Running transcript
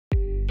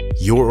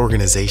Your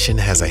organization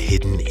has a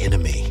hidden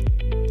enemy: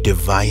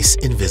 device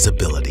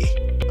invisibility.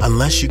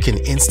 Unless you can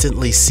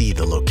instantly see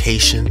the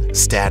location,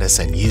 status,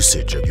 and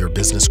usage of your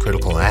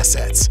business-critical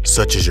assets,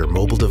 such as your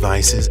mobile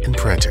devices and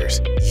printers,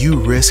 you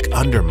risk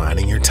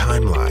undermining your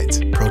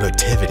timelines,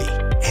 productivity,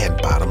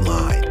 and bottom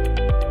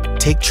line.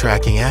 Take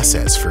tracking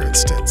assets, for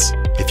instance.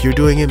 If you're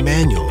doing it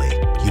manually,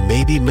 you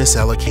may be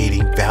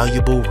misallocating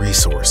valuable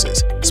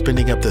resources,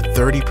 spending up to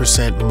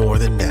 30% more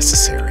than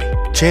necessary.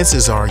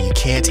 Chances are you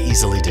can't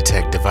easily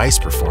detect device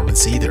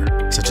performance either,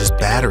 such as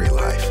battery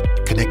life,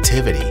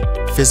 connectivity,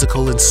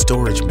 physical and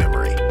storage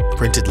memory,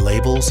 printed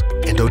labels,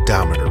 and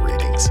odometer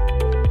readings.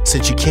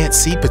 Since you can't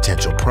see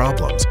potential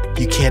problems,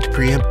 you can't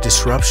preempt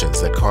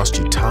disruptions that cost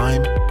you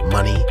time,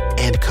 money,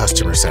 and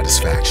customer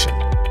satisfaction.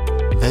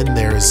 Then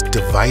there's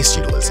device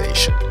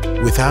utilization.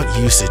 Without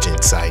usage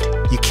insight,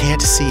 you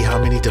can't see how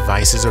many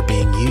devices are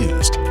being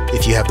used,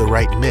 if you have the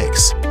right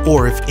mix,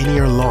 or if any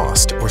are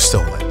lost or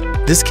stolen.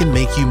 This can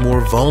make you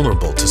more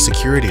vulnerable to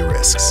security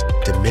risks,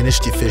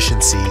 diminished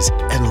efficiencies,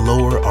 and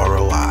lower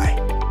ROI.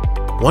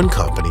 One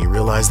company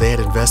realized they had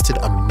invested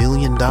 $1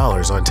 million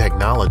on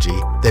technology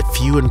that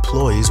few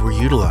employees were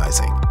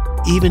utilizing.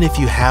 Even if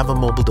you have a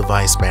mobile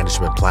device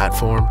management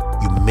platform,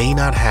 you may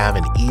not have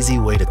an easy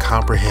way to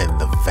comprehend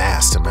the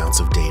vast amounts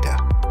of data.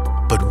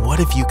 But what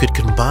if you could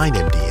combine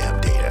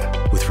MDM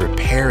data with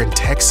repair and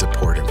tech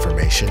support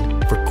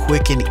information for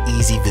quick and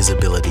easy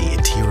visibility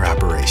into your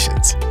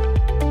operations?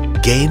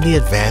 Gain the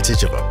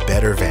advantage of a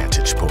better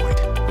vantage point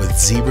with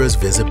Zebra's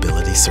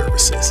visibility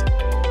services.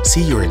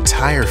 See your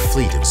entire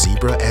fleet of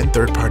Zebra and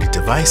third-party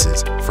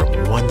devices from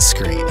one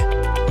screen.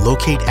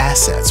 Locate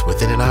assets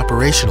within an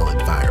operational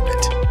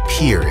environment,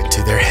 peer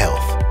into their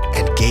health,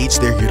 and gauge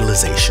their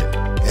utilization,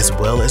 as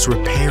well as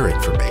repair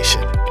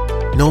information.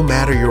 No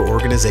matter your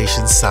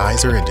organization's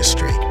size or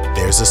industry,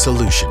 there's a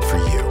solution for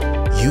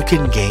you. You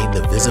can gain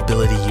the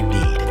visibility you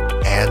need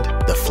and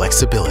the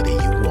flexibility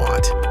you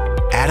want.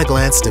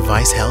 At-a-glance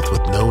device health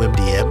with no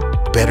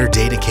MDM, better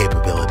data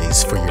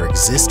capabilities for your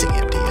existing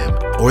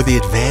MDM, or the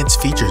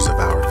advanced features of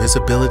our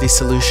visibility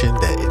solution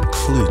that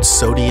includes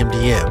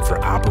SODI-MDM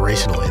for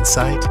operational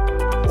insight?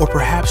 Or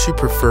perhaps you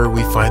prefer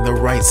we find the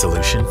right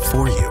solution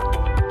for you?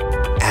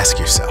 Ask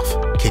yourself,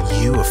 can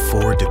you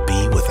afford to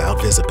be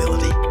without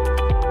visibility?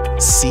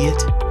 See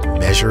it,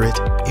 measure it,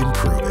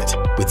 improve it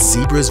with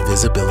Zebra's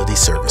visibility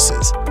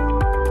services.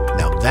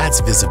 Now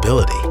that's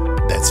visibility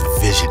that's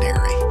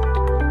visionary.